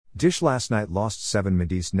Dish last night lost 7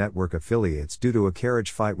 Media's network affiliates due to a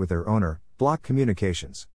carriage fight with their owner, Block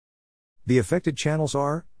Communications. The affected channels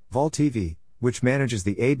are Vol TV, which manages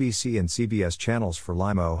the ABC and CBS channels for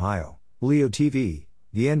Lima, Ohio, Leo TV,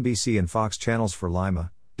 the NBC and Fox channels for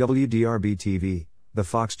Lima, WDRB TV, the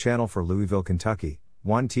Fox channel for Louisville, Kentucky,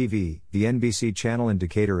 One TV, the NBC channel in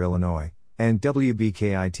Decatur, Illinois, and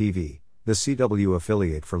WBKI TV, the CW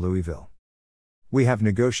affiliate for Louisville. We have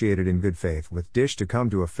negotiated in good faith with Dish to come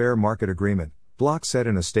to a fair market agreement, Block said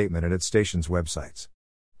in a statement at its station's websites.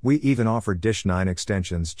 We even offered Dish 9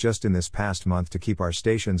 extensions just in this past month to keep our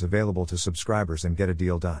stations available to subscribers and get a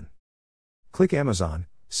deal done. Click Amazon,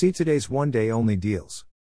 see today's one-day only deals.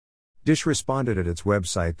 Dish responded at its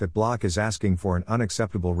website that Block is asking for an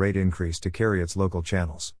unacceptable rate increase to carry its local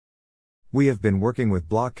channels. We have been working with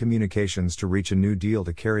Block Communications to reach a new deal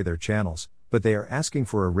to carry their channels, but they are asking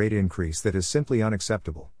for a rate increase that is simply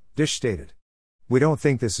unacceptable, Dish stated. We don't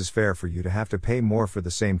think this is fair for you to have to pay more for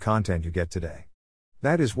the same content you get today.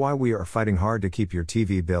 That is why we are fighting hard to keep your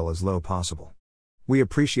TV bill as low possible. We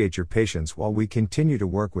appreciate your patience while we continue to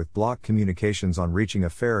work with Block Communications on reaching a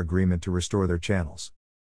fair agreement to restore their channels.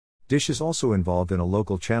 Dish is also involved in a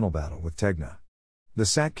local channel battle with Tegna. The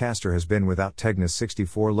Satcaster has been without Tegna's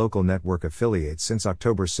 64 local network affiliates since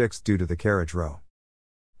October 6 due to the carriage row.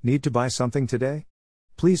 Need to buy something today?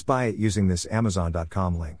 Please buy it using this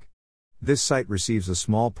Amazon.com link. This site receives a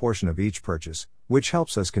small portion of each purchase, which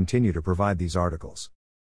helps us continue to provide these articles.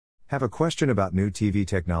 Have a question about new TV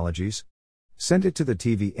technologies? Send it to the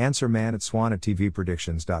TV Answer Man at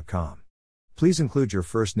swan@tvpredictions.com. Please include your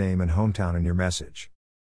first name and hometown in your message.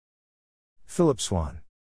 Philip Swan.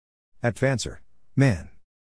 Advancer, Man.